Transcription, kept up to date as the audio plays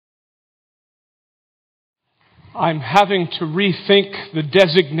I'm having to rethink the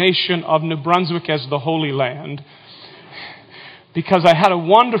designation of New Brunswick as the Holy Land, because I had a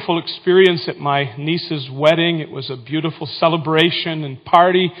wonderful experience at my niece's wedding. It was a beautiful celebration and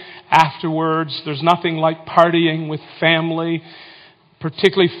party afterwards. There's nothing like partying with family,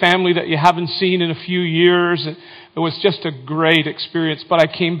 particularly family that you haven't seen in a few years. It was just a great experience, but I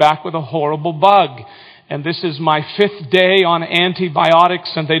came back with a horrible bug. And this is my 5th day on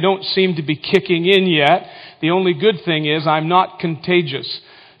antibiotics, and they don't seem to be kicking in yet. The only good thing is I'm not contagious.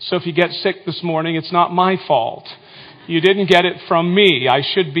 So if you get sick this morning, it's not my fault. You didn't get it from me. I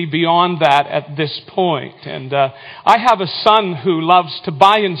should be beyond that at this point. And I have a son who loves to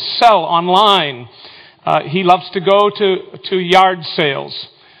buy and sell online. He loves to go to yard sales.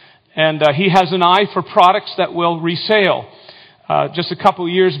 And he has an eye for products that will resale. Just a couple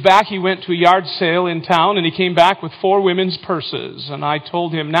of years back, he went to a yard sale in town, and he came back with 4 women's purses. And I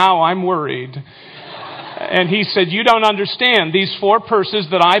told him, now I'm worried. And he said, you don't understand. These 4 purses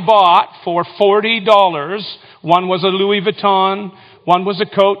that I bought for $40, one was a Louis Vuitton, one was a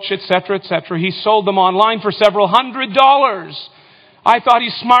Coach, etc., etc. He sold them online for several $100s. I thought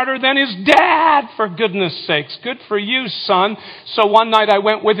he's smarter than his dad, for goodness sakes. Good for you, son. So one night I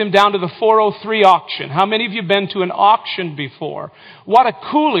went with him down to the 403 auction. How many of you have been to an auction before? What a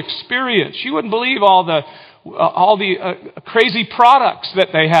cool experience. You wouldn't believe all the crazy products that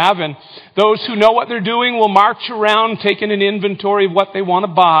they have. And those who know what they're doing will march around taking an inventory of what they want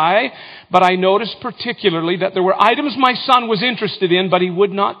to buy. But I noticed particularly that there were items my son was interested in, but he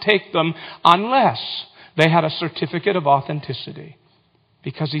would not take them unless they had a certificate of authenticity.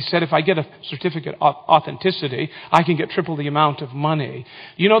 Because he said, if I get a certificate of authenticity, I can get triple the amount of money.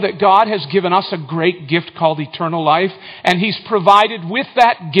 You know that God has given us a great gift called eternal life, and He's provided with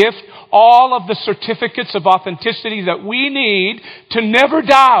that gift all of the certificates of authenticity that we need to never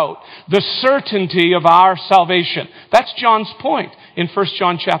doubt the certainty of our salvation. That's John's point in 1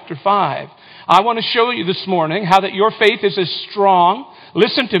 John chapter 5. I want to show you this morning how that your faith is as strong.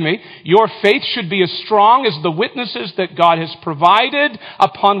 Listen to me. Your faith should be as strong as the witnesses that God has provided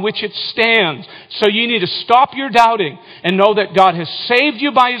upon which it stands. So you need to stop your doubting and know that God has saved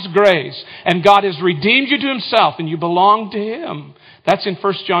you by His grace, and God has redeemed you to Himself, and you belong to Him. That's in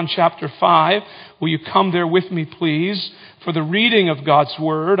 1 John chapter 5. Will you come there with me, please, for the reading of God's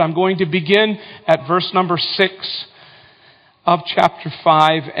Word? I'm going to begin at verse number 6 of chapter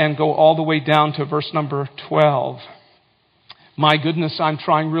 5 and go all the way down to verse number 12. My goodness, I'm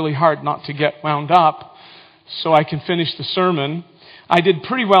trying really hard not to get wound up so I can finish the sermon. I did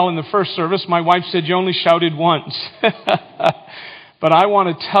pretty well in the first service. My wife said you only shouted once. But I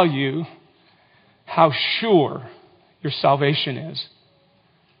want to tell you how sure your salvation is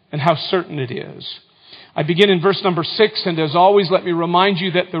and how certain it is. I begin in verse number 6, and as always, let me remind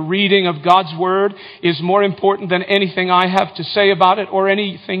you that the reading of God's Word is more important than anything I have to say about it or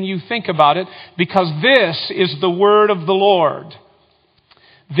anything you think about it, because this is the Word of the Lord.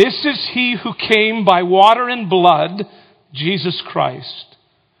 This is He who came by water and blood, Jesus Christ.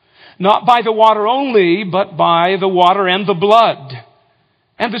 Not by the water only, but by the water and the blood.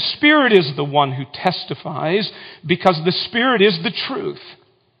 And the Spirit is the one who testifies, because the Spirit is the truth.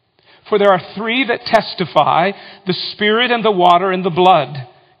 For there are 3 that testify, the Spirit and the water and the blood,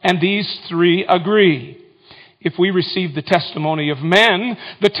 and these 3 agree. If we receive the testimony of men,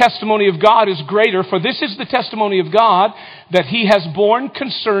 the testimony of God is greater, for this is the testimony of God, that He has borne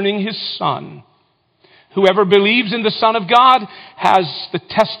concerning His Son. Whoever believes in the Son of God has the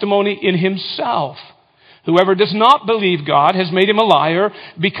testimony in himself. Whoever does not believe God has made him a liar,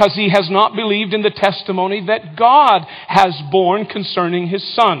 because he has not believed in the testimony that God has borne concerning His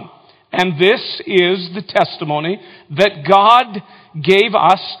Son. And this is the testimony that God gave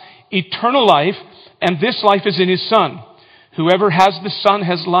us eternal life, and this life is in His Son. Whoever has the Son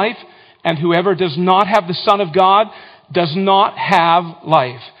has life, and whoever does not have the Son of God does not have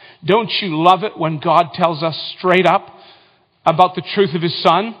life. Don't you love it when God tells us straight up about the truth of His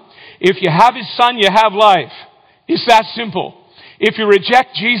Son? If you have His Son, you have life. It's that simple. If you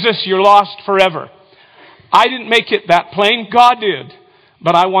reject Jesus, you're lost forever. I didn't make it that plain. God did.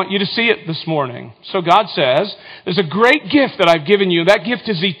 But I want you to see it this morning. So God says, there's a great gift that I've given you. That gift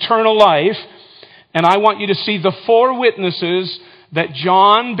is eternal life. And I want you to see the 4 witnesses that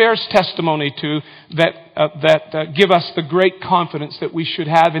John bears testimony to that give us the great confidence that we should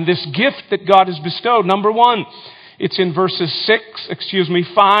have in this gift that God has bestowed. Number 1, it's in verses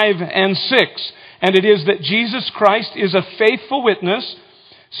 5 and 6. And it is that Jesus Christ is a faithful witness,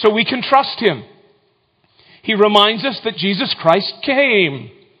 so we can trust Him. He reminds us that Jesus Christ came.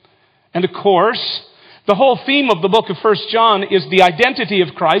 And of course, the whole theme of the book of 1 John is the identity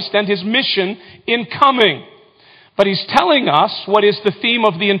of Christ and His mission in coming. But he's telling us what is the theme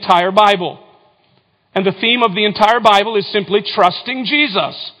of the entire Bible. And the theme of the entire Bible is simply trusting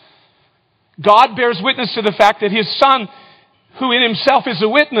Jesus. God bears witness to the fact that his Son, who in himself is a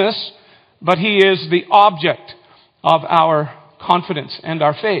witness, but he is the object of our confidence and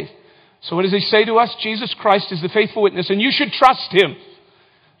our faith. So what does he say to us? Jesus Christ is the faithful witness, and you should trust him,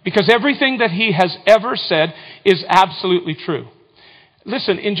 because everything that he has ever said is absolutely true.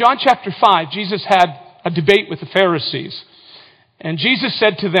 Listen, in John chapter 5, Jesus had a debate with the Pharisees. And Jesus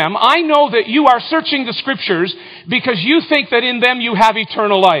said to them, I know that you are searching the Scriptures because you think that in them you have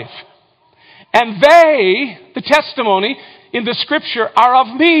eternal life. And they, the testimony in the Scripture, are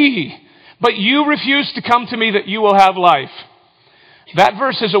of me. But you refuse to come to me that you will have life. That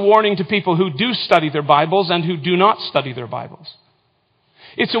verse is a warning to people who do study their Bibles and who do not study their Bibles.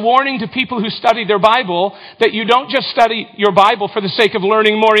 It's a warning to people who study their Bible that you don't just study your Bible for the sake of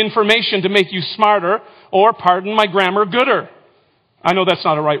learning more information to make you smarter or, pardon my grammar, gooder. I know that's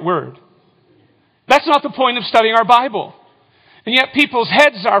not a right word. That's not the point of studying our Bible. And yet people's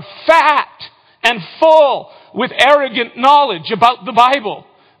heads are fat and full with arrogant knowledge about the Bible.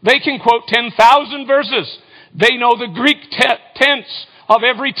 They can quote 10,000 verses. They know the Greek tense of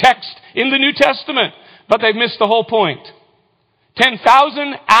every text in the New Testament, but they've missed the whole point.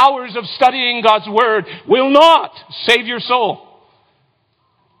 10,000 hours of studying God's Word will not save your soul.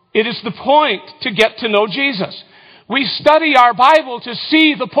 It is the point to get to know Jesus. We study our Bible to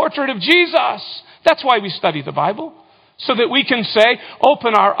see the portrait of Jesus. That's why we study the Bible. So that we can say,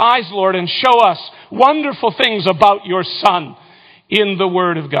 open our eyes, Lord, and show us wonderful things about your Son in the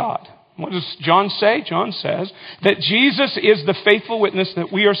Word of God. What does John say? John says that Jesus is the faithful witness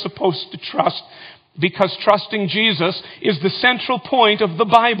that we are supposed to trust, because trusting Jesus is the central point of the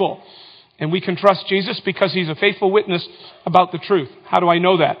Bible. And we can trust Jesus because he's a faithful witness about the truth. How do I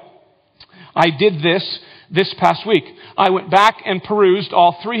know that? I did this past week. I went back and perused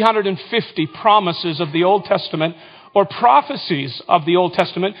all 350 promises of the Old Testament, or prophecies of the Old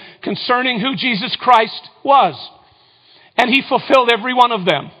Testament, concerning who Jesus Christ was. And he fulfilled every one of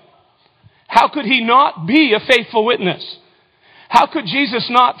them. How could he not be a faithful witness? How could Jesus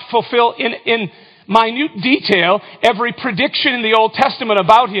not fulfill in minute detail every prediction in the Old Testament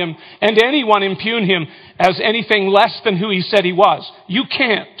about him, and anyone impugn him as anything less than who he said he was? You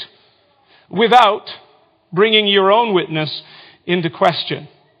can't, without bringing your own witness into question.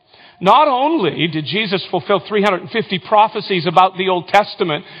 Not only did Jesus fulfill 350 prophecies about the Old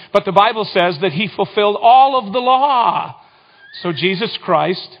Testament, but the Bible says that he fulfilled all of the law. So Jesus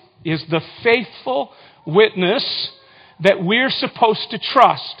Christ is the faithful witness that we're supposed to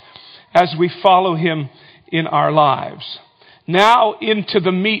trust as we follow him in our lives. Now into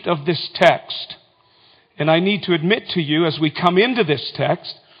the meat of this text. And I need to admit to you as we come into this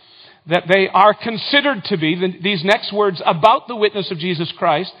text that they are considered to be, these next words about the witness of Jesus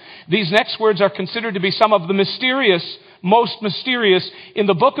Christ, these next words are considered to be some of the most mysterious in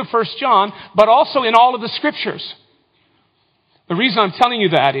the book of 1 John, but also in all of the Scriptures. The reason I'm telling you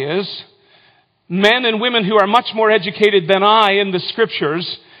that is, men and women who are much more educated than I in the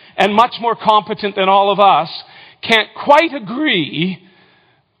Scriptures, and much more competent than all of us, can't quite agree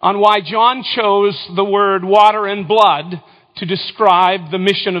on why John chose the word water and blood to describe the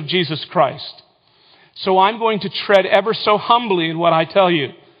mission of Jesus Christ. So I'm going to tread ever so humbly in what I tell you.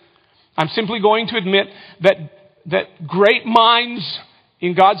 I'm simply going to admit that great minds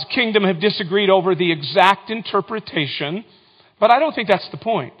in God's kingdom have disagreed over the exact interpretation, but I don't think that's the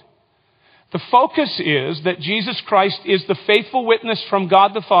point. The focus is that Jesus Christ is the faithful witness from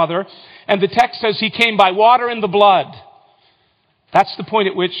God the Father, and the text says he came by water and the blood. That's the point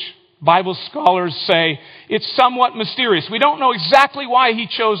at which Bible scholars say it's somewhat mysterious. We don't know exactly why he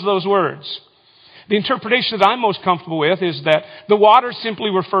chose those words. The interpretation that I'm most comfortable with is that the water simply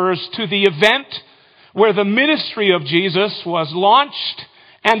refers to the event where the ministry of Jesus was launched,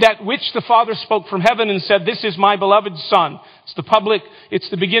 and at which the Father spoke from heaven and said, "This is my beloved Son." It's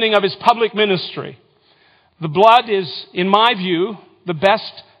the beginning of his public ministry. The blood is, in my view, the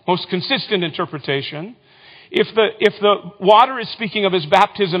best, most consistent interpretation. If the water is speaking of his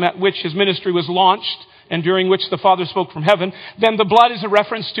baptism at which his ministry was launched and during which the Father spoke from heaven, then the blood is a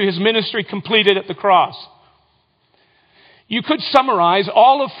reference to his ministry completed at the cross. You could summarize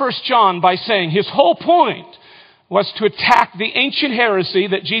all of 1 John by saying his whole point was to attack the ancient heresy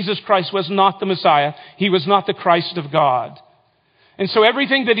that Jesus Christ was not the Messiah. He was not the Christ of God. And so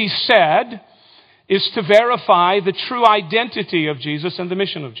everything that he said is to verify the true identity of Jesus and the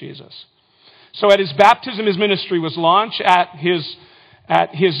mission of Jesus. So at his baptism, his ministry was launched. At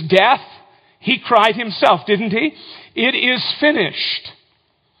his death, he cried himself, didn't he? It is finished.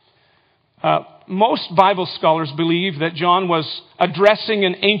 most Bible scholars believe that John was addressing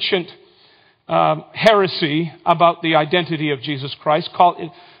an ancient heresy about the identity of Jesus Christ,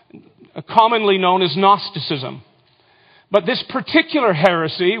 commonly known as Gnosticism. But this particular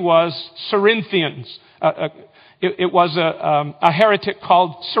heresy was Cerinthians. It was a heretic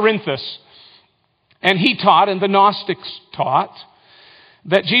called Cerinthus. And he taught, and the Gnostics taught,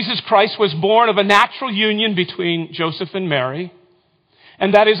 that Jesus Christ was born of a natural union between Joseph and Mary,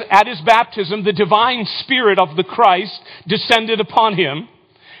 and that is, at his baptism, the divine spirit of the Christ descended upon him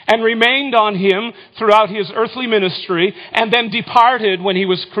and remained on him throughout his earthly ministry, and then departed when he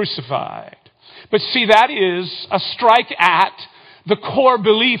was crucified. But see, that is a strike at the core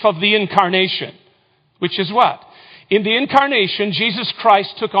belief of the incarnation, which is what? In the incarnation, Jesus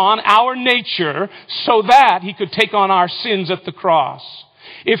Christ took on our nature so that he could take on our sins at the cross.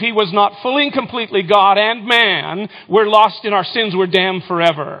 If he was not fully and completely God and man, we're lost in our sins, we're damned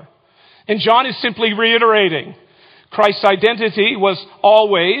forever. And John is simply reiterating, Christ's identity was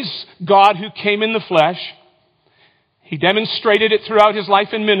always God who came in the flesh. He demonstrated it throughout his life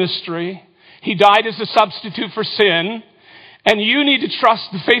and ministry. He died as a substitute for sin. And you need to trust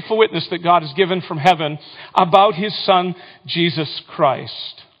the faithful witness that God has given from heaven about his Son, Jesus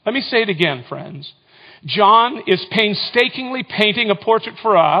Christ. Let me say it again, friends. John is painstakingly painting a portrait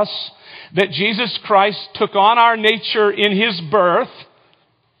for us that Jesus Christ took on our nature in his birth,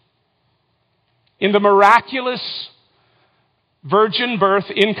 in the miraculous virgin birth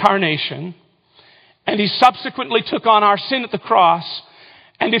incarnation, and he subsequently took on our sin at the cross.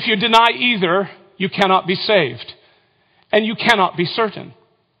 And if you deny either, you cannot be saved. And you cannot be certain.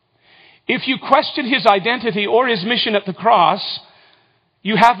 If you question his identity or his mission at the cross,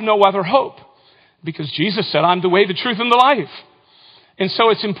 you have no other hope. Because Jesus said, I'm the way, the truth, and the life. And so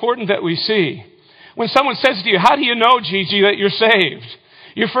it's important that we see. When someone says to you, how do you know, Gigi, that you're saved?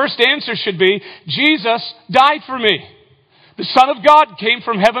 Your first answer should be, Jesus died for me. The Son of God came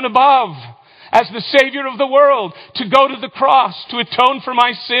from heaven above as the Savior of the world to go to the cross to atone for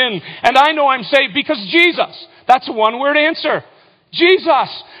my sin. And I know I'm saved because Jesus. That's a one-word answer.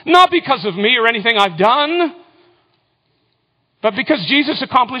 Jesus. Not because of me or anything I've done, but because Jesus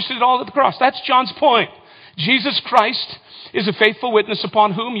accomplished it all at the cross. That's John's point. Jesus Christ is a faithful witness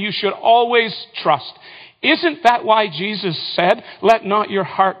upon whom you should always trust. Isn't that why Jesus said, let not your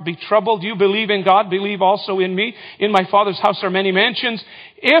heart be troubled. You believe in God, believe also in me. In my Father's house are many mansions.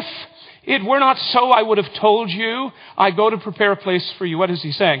 If it were not so, I would have told you, I go to prepare a place for you. What is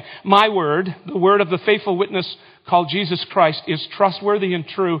he saying? My word, the word of the faithful witness called Jesus Christ, is trustworthy and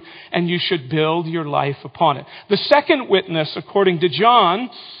true, and you should build your life upon it. The second witness, according to John,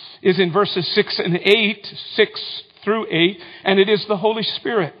 is in verses 6 through 8, and it is the Holy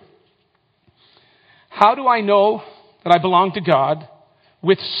Spirit. How do I know that I belong to God?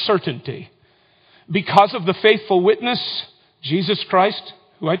 With certainty. Because of the faithful witness, Jesus Christ,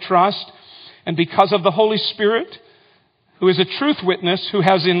 who I trust, and because of the Holy Spirit, who is a truth witness, who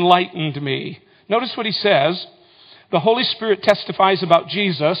has enlightened me. Notice what he says. The Holy Spirit testifies about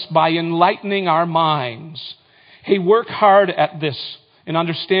Jesus by enlightening our minds. Hey, work hard at this, in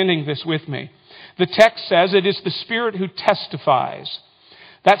understanding this with me. The text says it is the Spirit who testifies.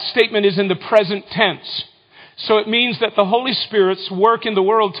 That statement is in the present tense. So it means that the Holy Spirit's work in the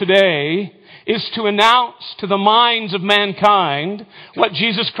world today is to announce to the minds of mankind what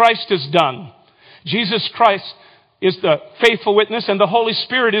Jesus Christ has done. Jesus Christ is the faithful witness, and the Holy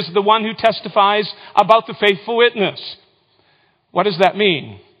Spirit is the one who testifies about the faithful witness. What does that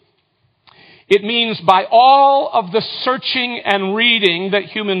mean? It means by all of the searching and reading that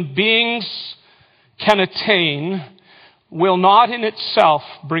human beings can attain will not in itself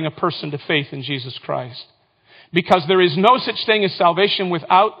bring a person to faith in Jesus Christ. Because there is no such thing as salvation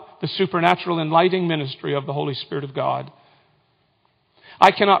without the supernatural enlightening ministry of the Holy Spirit of God.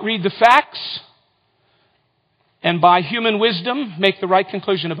 I cannot read the facts and by human wisdom make the right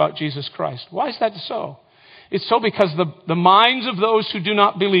conclusion about Jesus Christ. Why is that so? It's so because the minds of those who do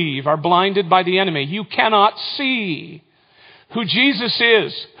not believe are blinded by the enemy. You cannot see who Jesus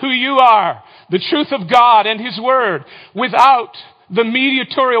is, who you are, the truth of God and His Word, without the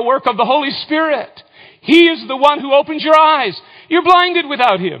mediatorial work of the Holy Spirit. He is the one who opens your eyes. You're blinded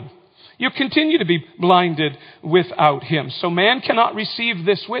without Him. You continue to be blinded without Him. So man cannot receive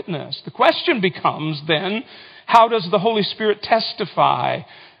this witness. The question becomes then, how does the Holy Spirit testify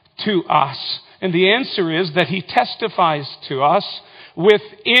to us? And the answer is that He testifies to us with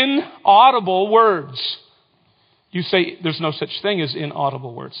inaudible words. You say there's no such thing as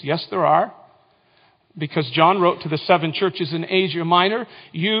inaudible words. Yes, there are. Because John wrote to the 7 churches in Asia Minor,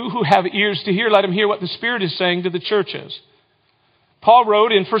 you who have ears to hear, let him hear what the Spirit is saying to the churches. Paul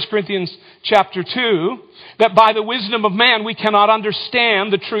wrote in 1 Corinthians chapter 2 that by the wisdom of man we cannot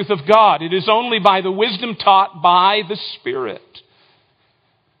understand the truth of God. It is only by the wisdom taught by the Spirit.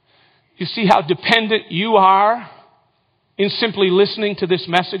 You see how dependent you are in simply listening to this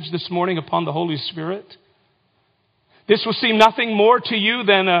message this morning upon the Holy Spirit? This will seem nothing more to you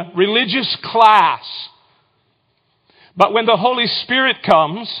than a religious class. But when the Holy Spirit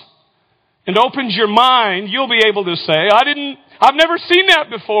comes and opens your mind, you'll be able to say, I've never seen that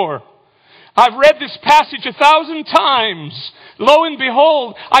before. I've read this passage 1,000 times. Lo and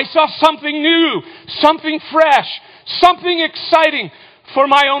behold, I saw something new, something fresh, something exciting for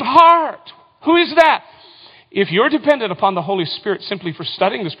my own heart. Who is that? If you're dependent upon the Holy Spirit simply for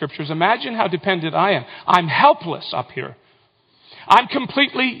studying the Scriptures, imagine how dependent I am. I'm helpless up here. I'm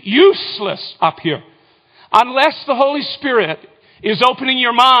completely useless up here. Unless the Holy Spirit is opening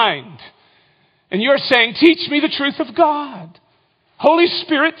your mind and you're saying, teach me the truth of God. Holy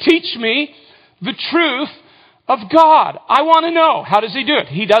Spirit, teach me the truth of God. I want to know. How does He do it?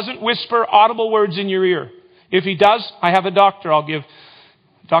 He doesn't whisper audible words in your ear. If He does, I have a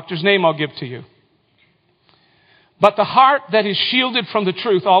doctor's name I'll give to you. But the heart that is shielded from the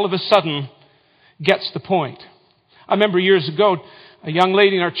truth all of a sudden gets the point. I remember years ago, a young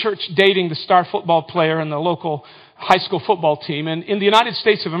lady in our church dating the star football player in the local high school football team. And in the United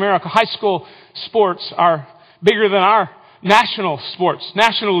States of America, high school sports are bigger than our national sports,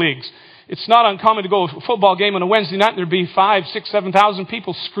 national leagues. It's not uncommon to go to a football game on a Wednesday night and there'd be 5,000, 6,000, 7,000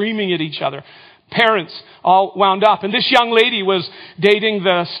 people screaming at each other. Parents all wound up. And this young lady was dating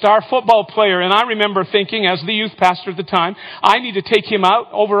the star football player. And I remember thinking, as the youth pastor at the time, I need to take him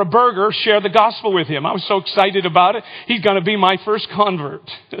out over a burger, share the gospel with him. I was so excited about it. He's going to be my first convert.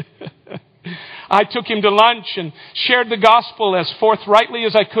 I took him to lunch and shared the gospel as forthrightly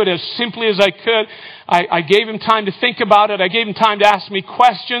as I could, as simply as I could. I gave him time to think about it. I gave him time to ask me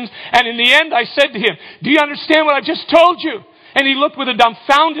questions. And in the end, I said to him, do you understand what I just told you? And he looked with a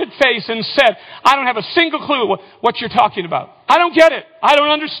dumbfounded face and said, I don't have a single clue what you're talking about. I don't get it. I don't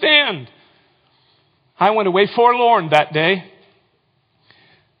understand. I went away forlorn that day,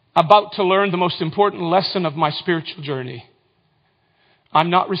 about to learn the most important lesson of my spiritual journey. I'm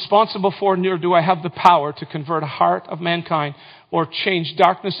not responsible for, nor do I have the power to convert a heart of mankind or change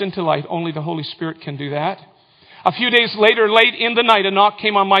darkness into light. Only the Holy Spirit can do that. A few days later, late in the night, a knock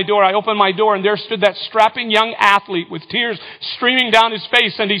came on my door. I opened my door and there stood that strapping young athlete with tears streaming down his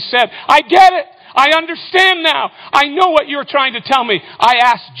face. And he said, I get it. I understand now. I know what you're trying to tell me. I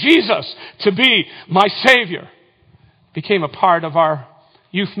asked Jesus to be my Savior. Became a part of our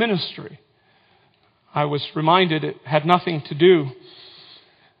youth ministry. I was reminded it had nothing to do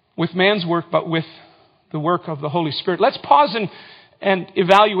with man's work, but with the work of the Holy Spirit. Let's pause and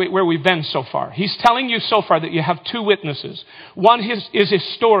evaluate where we've been so far. He's telling you so far that you have two witnesses. One is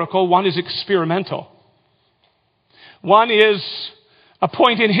historical, one is experimental. One is a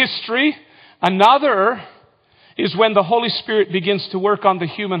point in history. Another is when the Holy Spirit begins to work on the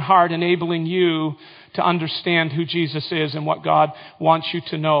human heart, enabling you to understand who Jesus is and what God wants you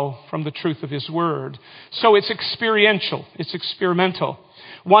to know from the truth of His Word. So it's experiential, it's experimental.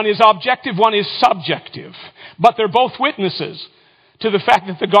 One is objective, one is subjective. But they're both witnesses to the fact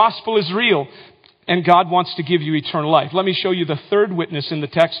that the gospel is real and God wants to give you eternal life. Let me show you the third witness in the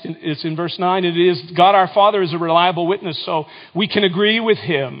text. It's in verse 9. It is God our Father is a reliable witness, so we can agree with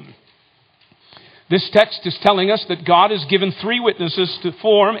Him. This text is telling us that God has given three witnesses to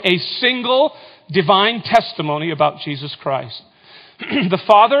form a single divine testimony about Jesus Christ. The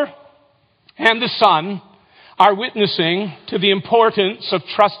Father and the Son are witnessing to the importance of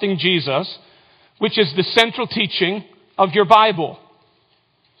trusting Jesus, which is the central teaching of your Bible.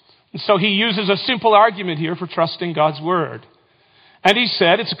 And so He uses a simple argument here for trusting God's Word. And He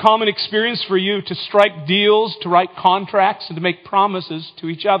said it's a common experience for you to strike deals, to write contracts, and to make promises to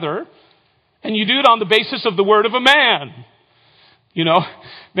each other. And you do it on the basis of the word of a man. You know,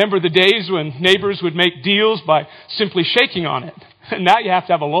 remember the days when neighbors would make deals by simply shaking on it. And now you have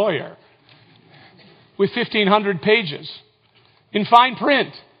to have a lawyer with 1,500 pages in fine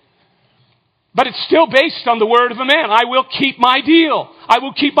print. But it's still based on the word of a man. I will keep my deal. I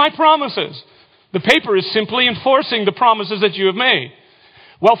will keep my promises. The paper is simply enforcing the promises that you have made.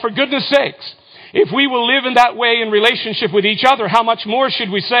 Well, for goodness sakes, if we will live in that way in relationship with each other, how much more should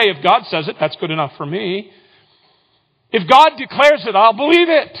we say, if God says it, that's good enough for me. If God declares it, I'll believe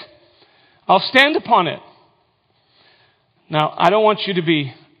it. I'll stand upon it. Now, I don't want you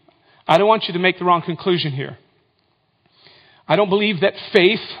to make the wrong conclusion here. I don't believe that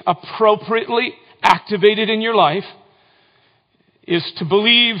faith appropriately activated in your life is to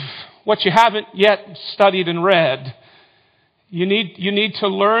believe what you haven't yet studied and read. You need to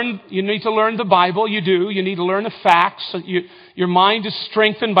learn the Bible. You do. You need to learn the facts. Your mind is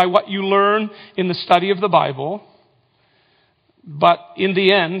strengthened by what you learn in the study of the Bible. But in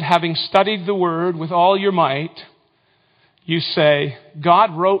the end, having studied the Word with all your might, you say,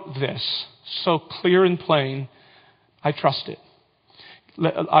 God wrote this so clear and plain, I trust it.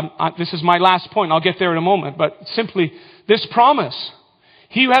 This is my last point. I'll get there in a moment. But simply, this promise,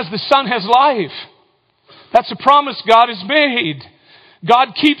 he who has the Son has life. That's a promise God has made.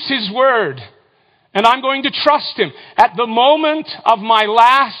 God keeps His word. And I'm going to trust Him. At the moment of my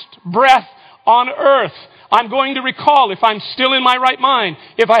last breath on earth, I'm going to recall, if I'm still in my right mind,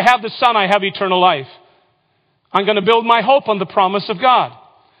 if I have the Son, I have eternal life. I'm going to build my hope on the promise of God.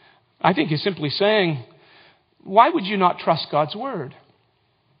 I think He's simply saying, why would you not trust God's word?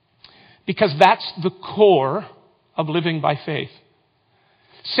 Because that's the core of living by faith.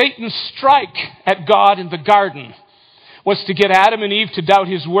 Satan's strike at God in the garden was to get Adam and Eve to doubt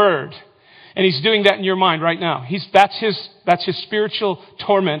His word. And he's doing that in your mind right now. That's his spiritual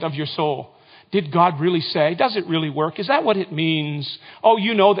torment of your soul. Did God really say? Does it really work? Is that what it means? Oh,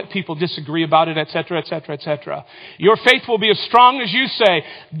 you know that people disagree about it, etc., etc., etc. Your faith will be as strong as you say,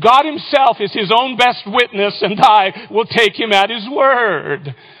 God Himself is His own best witness and I will take Him at His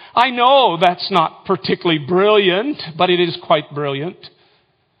word. I know that's not particularly brilliant, but it is quite brilliant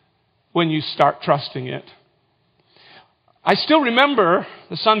when you start trusting it. I still remember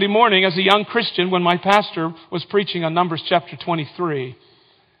the Sunday morning as a young Christian when my pastor was preaching on Numbers chapter 23.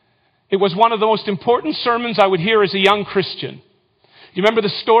 It was one of the most important sermons I would hear as a young Christian. You remember the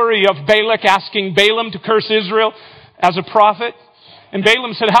story of Balak asking Balaam to curse Israel as a prophet? And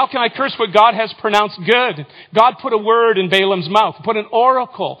Balaam said, how can I curse what God has pronounced good? God put a word in Balaam's mouth, put an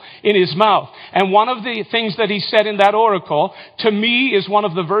oracle in his mouth. And one of the things that he said in that oracle, to me, is one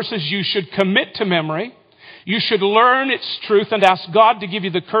of the verses you should commit to memory. You should learn its truth and ask God to give you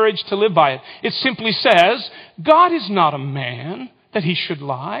the courage to live by it. It simply says, God is not a man that He should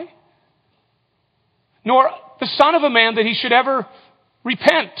lie, nor the son of a man that He should ever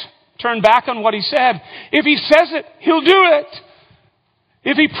repent, turn back on what He said. If He says it, He'll do it.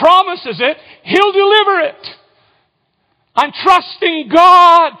 If He promises it, He'll deliver it. I'm trusting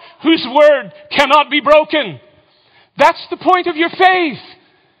God whose word cannot be broken. That's the point of your faith.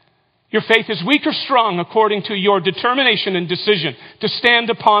 Your faith is weak or strong according to your determination and decision to stand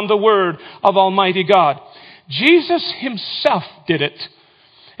upon the word of Almighty God. Jesus Himself did it.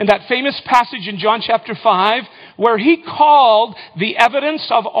 In that famous passage in John chapter 5, where He called the evidence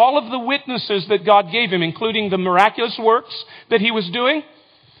of all of the witnesses that God gave Him, including the miraculous works that He was doing.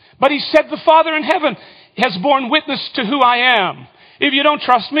 But He said, the Father in heaven has borne witness to who I am. If you don't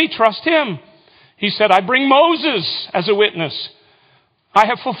trust me, trust Him. He said, I bring Moses as a witness. I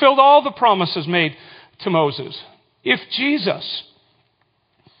have fulfilled all the promises made to Moses. If Jesus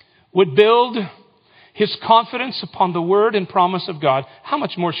would build His confidence upon the word and promise of God, how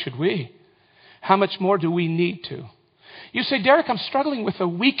much more should we? How much more do we need to? You say, Derek, I'm struggling with a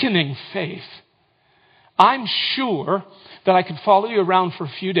weakening faith. I'm sure that I could follow you around for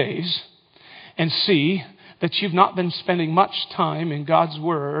a few days and see that you've not been spending much time in God's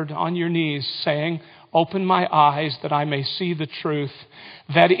word on your knees saying, open my eyes that I may see the truth,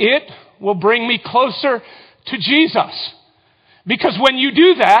 that it will bring me closer to Jesus. Because when you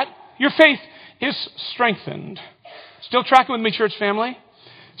do that, your faith is strengthened. Still tracking with me, church family?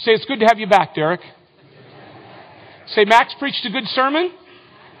 Say, it's good to have you back, Derek. Say, Max preached a good sermon,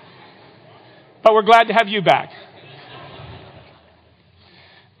 but we're glad to have you back.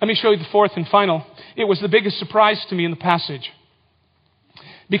 Let me show you the fourth and final. It was the biggest surprise to me in the passage.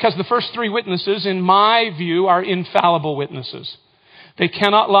 Because the first three witnesses, in my view, are infallible witnesses. They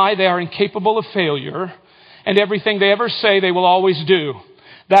cannot lie. They are incapable of failure. And everything they ever say, they will always do.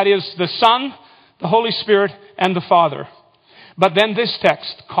 That is the Son, the Holy Spirit, and the Father. But then this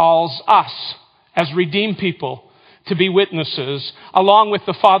text calls us, as redeemed people, to be witnesses, along with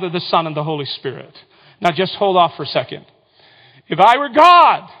the Father, the Son, and the Holy Spirit. Now just hold off for a second. If I were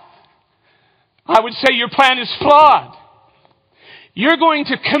God, I would say your plan is flawed. You're going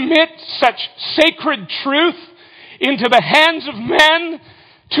to commit such sacred truth into the hands of men,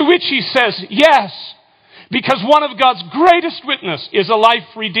 to which He says yes, because one of God's greatest witnesses is a life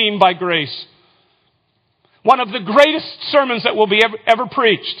redeemed by grace. One of the greatest sermons that will be ever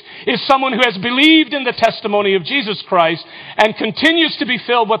preached is someone who has believed in the testimony of Jesus Christ and continues to be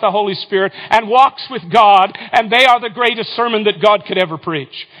filled with the Holy Spirit and walks with God, and they are the greatest sermon that God could ever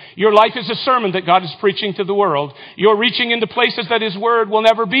preach. Your life is a sermon that God is preaching to the world. You're reaching into places that His word will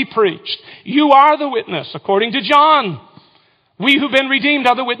never be preached. You are the witness, according to John. We who've been redeemed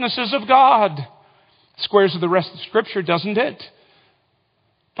are the witnesses of God. Squares with the rest of Scripture, doesn't it?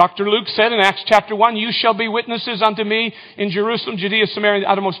 Dr. Luke said in Acts chapter 1, you shall be witnesses unto me in Jerusalem, Judea, Samaria, and the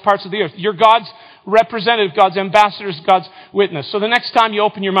uttermost parts of the earth. You're God's representative, God's ambassadors, God's witness. So the next time you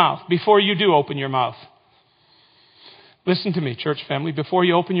open your mouth, before you do open your mouth, listen to me, church family, before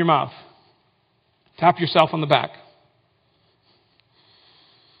you open your mouth, tap yourself on the back.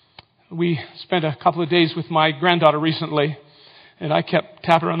 We spent a couple of days with my granddaughter recently, and I kept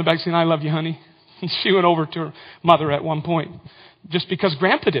tapping her on the back saying, I love you, honey. And she went over to her mother at one point, just because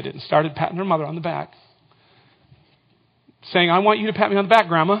Grandpa did it, and started patting her mother on the back. Saying, I want you to pat me on the back,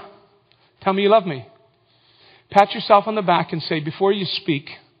 Grandma. Tell me you love me. Pat yourself on the back and say, before you speak,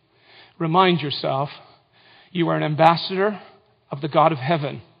 remind yourself you are an ambassador of the God of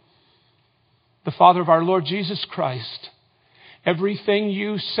heaven, the Father of our Lord Jesus Christ. Everything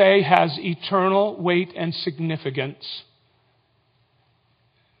you say has eternal weight and significance.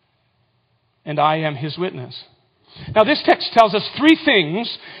 And I am His witness. Now this text tells us three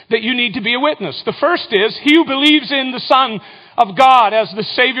things that you need to be a witness. The first is, he who believes in the Son of God as the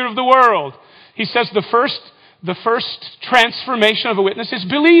Savior of the world. He says the first transformation of a witness is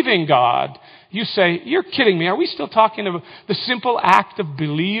believing God. You say, you're kidding me. Are we still talking about the simple act of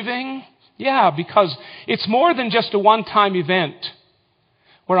believing? Yeah, because it's more than just a one-time event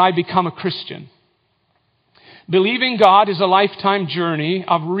where I become a Christian. Believing God is a lifetime journey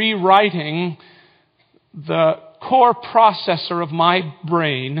of rewriting the core processor of my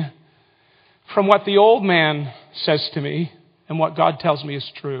brain from what the old man says to me and what God tells me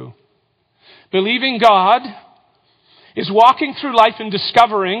is true. Believing God is walking through life and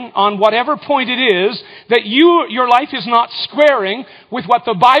discovering on whatever point it is that your life is not squaring with what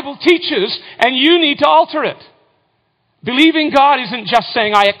the Bible teaches and you need to alter it. Believing God isn't just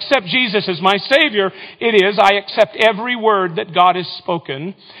saying, I accept Jesus as my Savior. It is, I accept every word that God has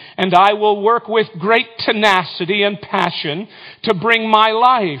spoken, and I will work with great tenacity and passion to bring my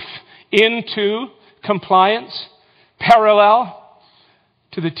life into compliance, parallel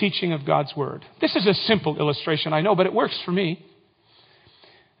to the teaching of God's Word. This is a simple illustration, I know, but it works for me.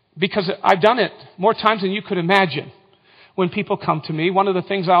 Because I've done it more times than you could imagine. When people come to me, one of the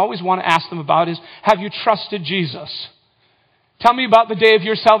things I always want to ask them about is, have you trusted Jesus? Tell me about the day of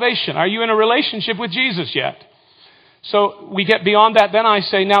your salvation. Are you in a relationship with Jesus yet? So we get beyond that. Then I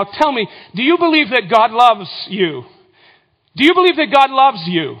say, now tell me, do you believe that God loves you? Do you believe that God loves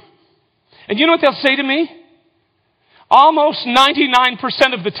you? And you know what they'll say to me? Almost 99%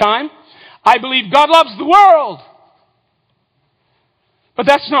 of the time, I believe God loves the world. But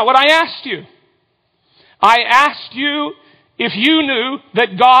that's not what I asked you. I asked you if you knew that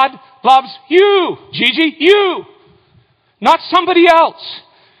God loves you. Gigi, you. Not somebody else.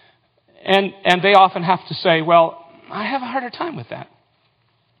 And they often have to say, well, I have a harder time with that.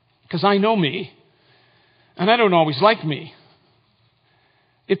 Because I know me. And I don't always like me.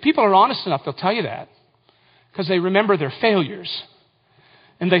 If people are honest enough, they'll tell you that. Because they remember their failures.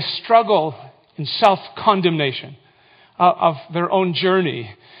 And they struggle in self-condemnation of their own journey.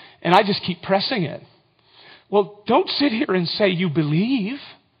 And I just keep pressing it. Well, don't sit here and say you believe.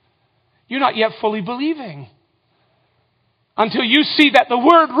 You're not yet fully believing. Until you see that the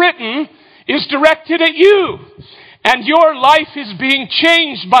word written is directed at you. And your life is being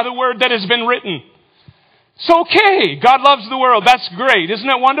changed by the word that has been written. It's okay. God loves the world. That's great. Isn't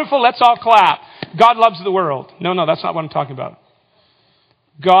it wonderful? Let's all clap. God loves the world. No, that's not what I'm talking about.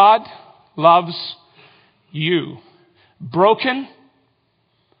 God loves you. Broken,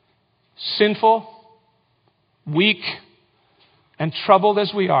 sinful, weak, and troubled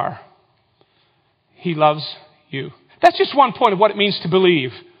as we are, He loves you. That's just one point of what it means to believe.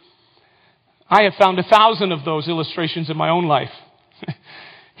 I have found 1,000 of those illustrations in my own life.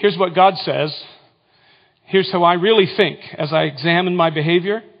 Here's what God says. Here's how I really think. As I examine my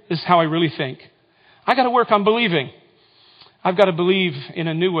behavior, this is how I really think. I got to work on believing. I've got to believe in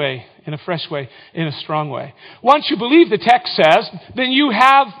a new way, in a fresh way, in a strong way. Once you believe, the text says, then you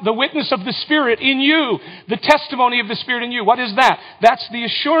have the witness of the Spirit in you, the testimony of the Spirit in you. What is that? That's the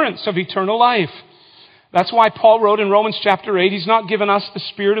assurance of eternal life. That's why Paul wrote in Romans chapter 8, he's not given us the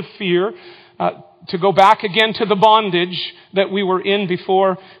spirit of fear to go back again to the bondage that we were in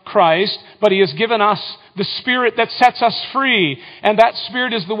before Christ, but he has given us the Spirit that sets us free. And that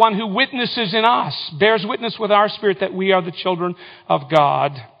Spirit is the one who witnesses in us, bears witness with our spirit that we are the children of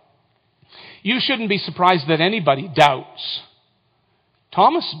God. You shouldn't be surprised that anybody doubts.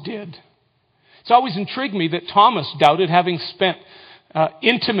 Thomas did. It's always intrigued me that Thomas doubted, having spent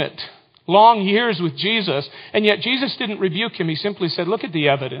intimate long years with Jesus, and yet Jesus didn't rebuke him. He simply said, look at the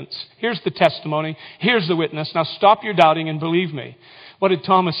evidence. Here's the testimony. Here's the witness. Now stop your doubting and believe me. What did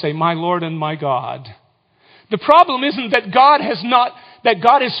Thomas say? My Lord and my God. The problem isn't that God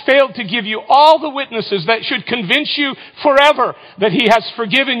has failed to give you all the witnesses that should convince you forever that He has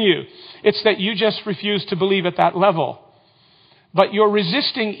forgiven you. It's that you just refuse to believe at that level. But you're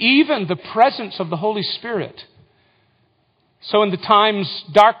resisting even the presence of the Holy Spirit. So in the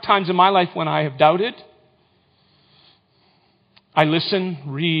dark times in my life when I have doubted, I listen,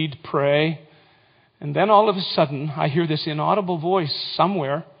 read, pray, and then all of a sudden I hear this inaudible voice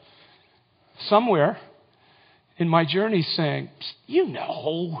somewhere in my journey saying, you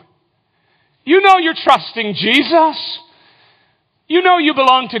know you're trusting Jesus. You know you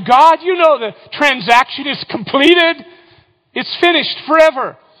belong to God. You know the transaction is completed. It's finished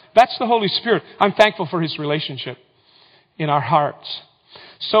forever. That's the Holy Spirit. I'm thankful for His relationship in our hearts.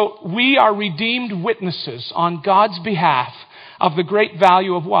 So we are redeemed witnesses on God's behalf of the great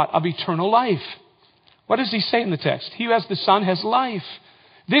value of what? Of eternal life. What does He say in the text? He who has the Son has life.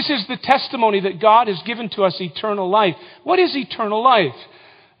 This is the testimony that God has given to us eternal life. What is eternal life?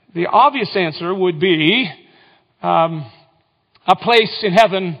 The obvious answer would be a place in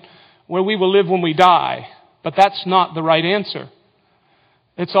heaven where we will live when we die. But that's not the right answer.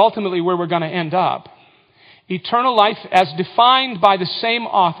 It's ultimately where we're going to end up. Eternal life, as defined by the same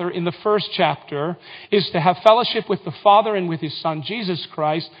author in the first chapter, is to have fellowship with the Father and with His Son, Jesus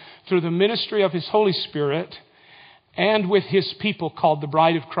Christ, through the ministry of His Holy Spirit and with His people called the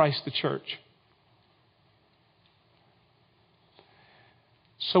bride of Christ, the church.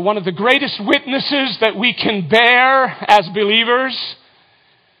 So one of the greatest witnesses that we can bear as believers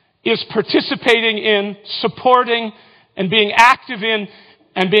is participating in, supporting, and being active in,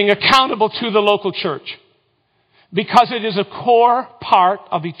 and being accountable to the local church. Because it is a core part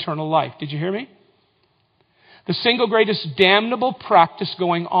of eternal life. Did you hear me? The single greatest damnable practice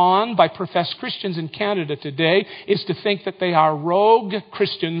going on by professed Christians in Canada today is to think that they are rogue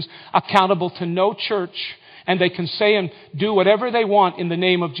Christians accountable to no church, and they can say and do whatever they want in the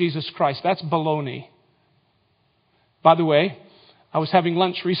name of Jesus Christ. That's baloney. By the way, I was having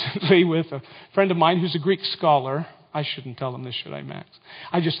lunch recently with a friend of mine who's a Greek scholar. I shouldn't tell him this, should I, Max?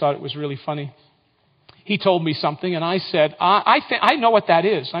 I just thought it was really funny. He told me something, and I said, I know what that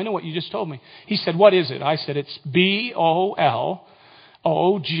is. I know what you just told me. He said, what is it? I said, it's Bologne.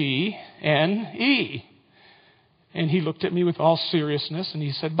 And he looked at me with all seriousness, and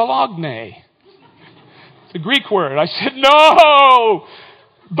he said, Bologna. It's a Greek word. I said, no!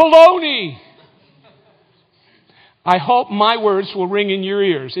 Baloney! I hope my words will ring in your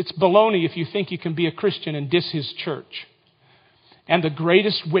ears. It's baloney if you think you can be a Christian and diss His church. And the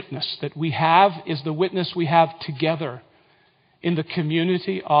greatest witness that we have is the witness we have together in the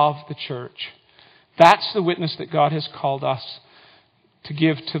community of the church. That's the witness that God has called us to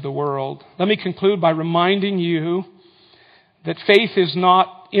give to the world. Let me conclude by reminding you that faith is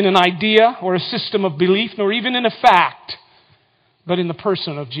not in an idea or a system of belief, nor even in a fact, but in the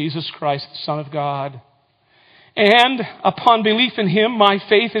person of Jesus Christ, the Son of God. And upon belief in Him, my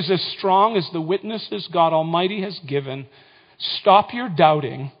faith is as strong as the witnesses God Almighty has given. Stop your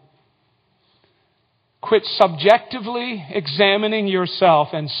doubting. Quit subjectively examining yourself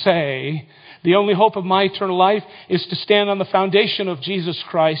and say, the only hope of my eternal life is to stand on the foundation of Jesus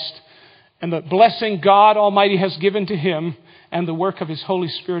Christ and the blessing God Almighty has given to Him and the work of His Holy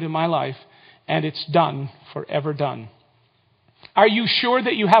Spirit in my life. And it's done, forever done. Are you sure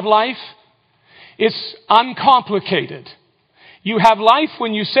that you have life? It's uncomplicated. You have life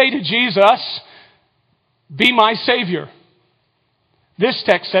when you say to Jesus, be my Savior. This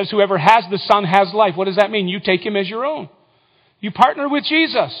text says, whoever has the Son has life. What does that mean? You take Him as your own. You partner with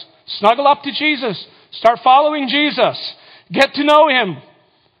Jesus. Snuggle up to Jesus. Start following Jesus. Get to know Him.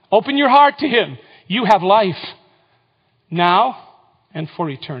 Open your heart to Him. You have life now and for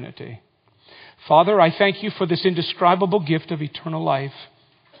eternity. Father, I thank You for this indescribable gift of eternal life.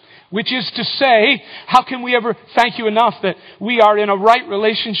 Which is to say, how can we ever thank You enough that we are in a right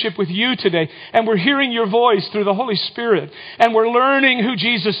relationship with You today, and we're hearing Your voice through the Holy Spirit, and we're learning who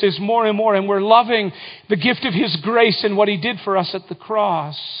Jesus is more and more, and we're loving the gift of His grace and what He did for us at the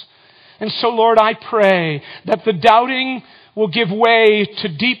cross. And so, Lord, I pray that the doubting will give way to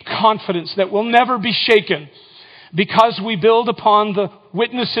deep confidence that will never be shaken, because we build upon the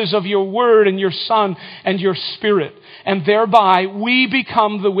witnesses of Your Word and Your Son and Your Spirit. And thereby we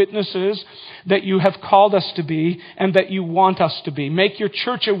become the witnesses that You have called us to be and that You want us to be. Make Your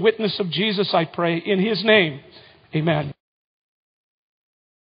church a witness of Jesus, I pray, in His name. Amen.